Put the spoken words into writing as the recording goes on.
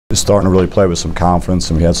starting to really play with some confidence,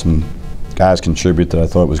 and we had some guys contribute that I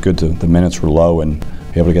thought was good. The minutes were low, and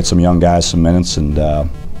be able to get some young guys some minutes and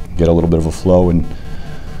get a little bit of a flow and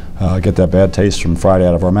get that bad taste from Friday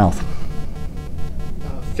out of our mouth.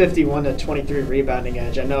 51 to 23 rebounding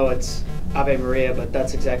edge. I know it's Ave Maria, but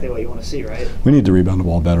that's exactly what you want to see, right? We need to rebound the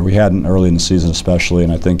ball better. We hadn't early in the season especially,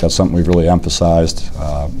 and I think that's something we've really emphasized.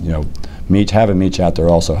 You know, having Meach out there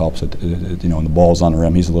also helps. You know, when the ball's on the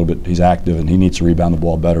rim, he's active, and he needs to rebound the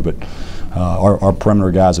ball better. But our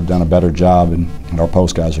perimeter guys have done a better job, and our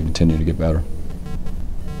post guys are continuing to get better.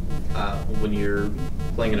 When you're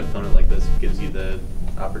playing an opponent like this, it gives you the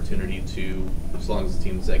opportunity to, as long as the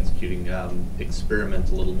team's executing,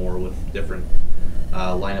 experiment a little more with different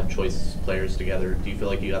lineup choices, players together. Do you feel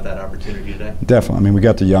like you got that opportunity today? Definitely. I mean, we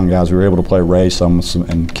got the young guys. We were able to play Ray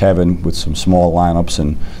and Kevin with some small lineups,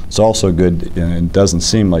 and it's also good. And it doesn't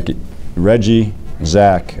seem like it. Reggie,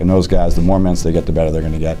 Zach, and those guys. The more minutes they get, the better they're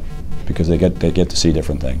going to get, because they get to see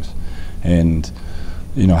different things. And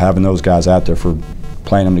you know, having those guys out there for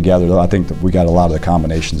playing them together, I think that we got a lot of the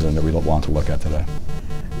combinations in that we want to look at today.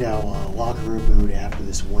 Now, locker room mood after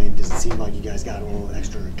this win, does it seem like you guys got a little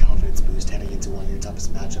extra confidence boost heading into one of your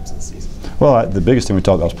toughest matchups of the season? Well, the biggest thing we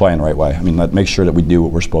talked about was playing the right way. I mean, make sure that we do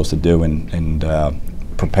what we're supposed to do, and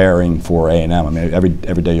preparing for A&M. I mean,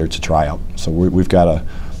 every day it's a tryout. So we've got a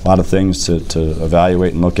lot of things to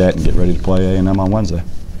evaluate and look at and get ready to play A&M on Wednesday.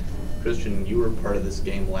 Christian, you were part of this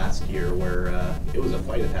game last year where it was a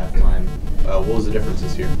fight at halftime. What was the difference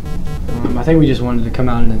this year? I think we just wanted to come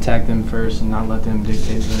out and attack them first and not let them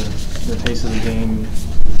dictate the pace of the game.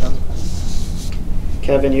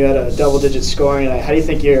 Kevin, you had a double-digit scoring tonight. How do you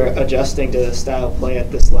think you're adjusting to the style of play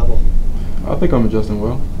at this level? I think I'm adjusting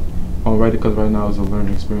well. Because right now it's a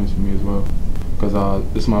learning experience for me as well. Because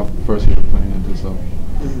this is my first year playing at this level.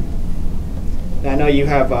 I know you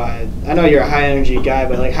have. I know you're a high-energy guy,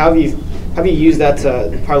 but like, how have you used that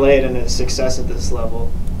to parlay it into success at this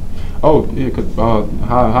level? Oh yeah, because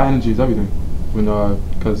high energy is everything.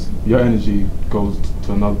 Because your energy goes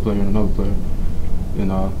to another player and another player,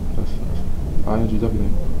 and high energy is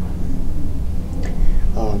everything.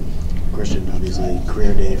 Christian, obviously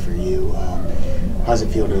career day for you. How does it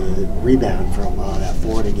feel to rebound from that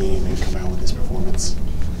Florida game and come out with this performance?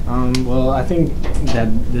 Well, I think that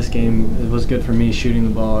this game was good for me shooting the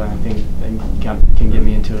ball, and I think that can get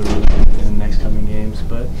me into a really good in the next coming games.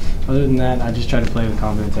 But other than that, I just try to play with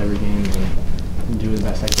confidence every game and do the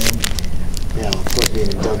best I can. Yeah, of course,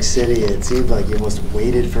 being in Dunk City, it seemed like you almost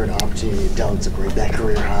waited for an opportunity to dunk to break that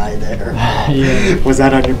career high there. Yeah. Was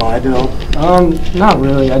that on your mind at all? Not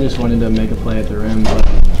really. I just wanted to make a play at the rim, but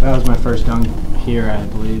that was my first dunk here, I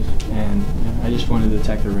believe, and I just wanted to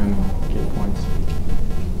attack the rim and get points.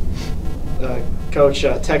 Coach,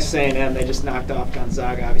 Texas A&M, they just knocked off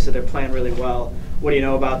Gonzaga. Obviously, they're playing really well. What do you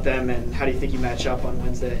know about them, and how do you think you match up on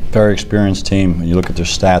Wednesday? Very experienced team. When you look at their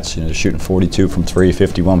stats, you know, they're shooting 42 from three,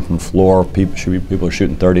 51 from the floor. People are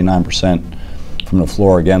shooting 39% from the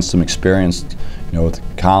floor against them. Experienced, you know, with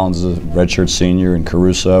Collins, a redshirt senior, and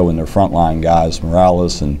Caruso, and their frontline guys,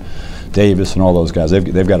 Morales and Davis, and all those guys.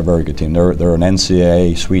 They've got a very good team. They're an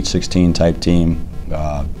NCAA Sweet 16 type team.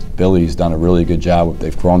 Billy's done a really good job.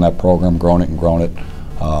 They've grown that program, grown it.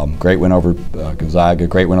 Great win over Gonzaga,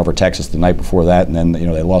 great win over Texas the night before that, and then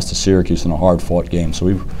they lost to Syracuse in a hard-fought game. So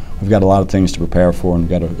we've got a lot of things to prepare for, and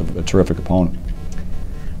we've got a terrific opponent.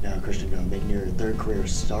 Now, Christian, making your third career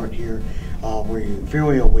start here, were you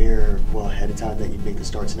fairly aware ahead of time that you'd make the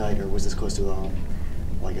start tonight, or was this close to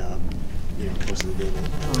close to the game?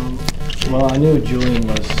 Well, I knew Julian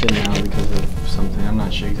was sitting out because of something. I'm not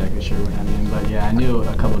exactly sure what happened, but yeah, I knew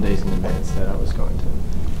a couple of days in advance that I was going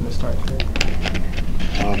to start today.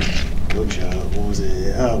 Coach, what was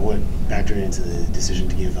it? What factored into the decision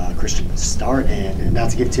to give Christian a start, and not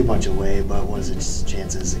to give too much away, but what was its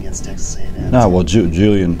chances against Texas A&M? No, well,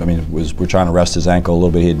 Julian, I mean, we're trying to rest his ankle a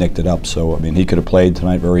little bit. He had nicked it up, so I mean, he could have played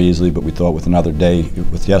tonight very easily, but we thought with another day,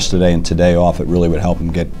 with yesterday and today off, it really would help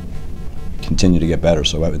him continue to get better.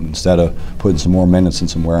 So instead of putting some more minutes and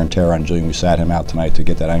some wear and tear on Julian, we sat him out tonight to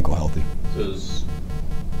get that ankle healthy. So it was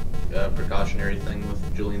a precautionary thing with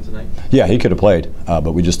Julian tonight? Yeah, he could have played,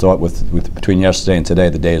 but we just thought with between yesterday and today,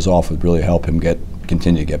 the days off would really help him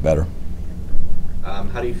continue to get better.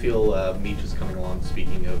 How do you feel Meach is coming along,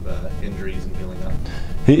 speaking of injuries and healing up?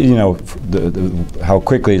 He, how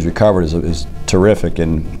quickly he's recovered is terrific,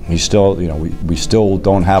 and he's still, we still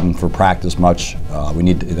don't have him for practice much. We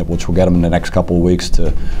need, which we'll get him in the next couple of weeks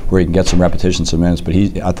to where he can get some repetitions, some minutes. But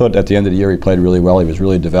I thought at the end of the year he played really well. He was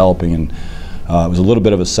really developing, and it was a little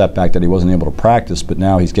bit of a setback that he wasn't able to practice. But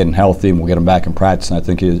now he's getting healthy, and we'll get him back in practice. And I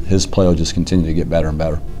think his play will just continue to get better and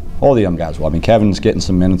better. all the young guys will. I mean, Kevin's getting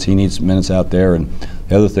some minutes. He needs minutes out there. And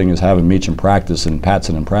the other thing is having Meach in practice and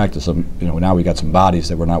Patson in practice. You know, now we got some bodies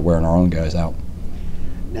that we're not wearing our own guys out.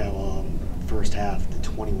 Now, first half, the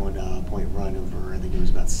 21-point run over, I think it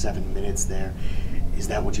was about 7 minutes there. Is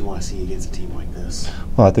that what you want to see against a team like this?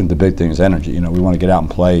 Well, I think the big thing is energy. You know, we want to get out and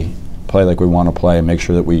play like we want to play, and make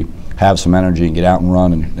sure that we have some energy and get out and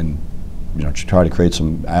run and you know, try to create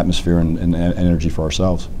some atmosphere and energy for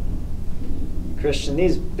ourselves. Christian,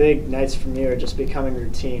 these big nights from you are just becoming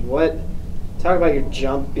routine. Talk about your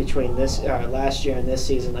jump between this last year and this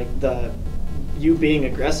season, like you being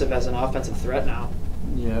aggressive as an offensive threat now.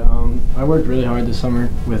 Yeah, I worked really hard this summer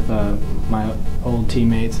with my old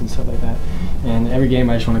teammates and stuff like that. And every game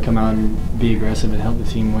I just want to come out and be aggressive and help the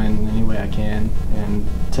team win any way I can. And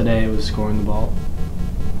today it was scoring the ball.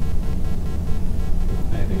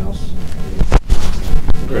 Anything else?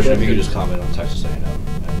 Christian, if you could just comment on Texas A&M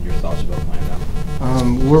and your thoughts about playing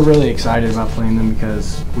them. We're really excited about playing them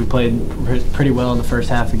because we played pretty well in the first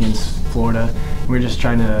half against Florida. We're just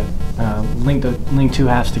trying to link two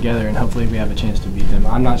halves together, and hopefully we have a chance to beat them.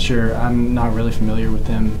 I'm not sure. I'm not really familiar with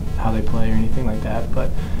them, how they play or anything like that,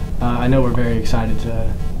 but I know we're very excited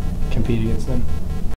to compete against them.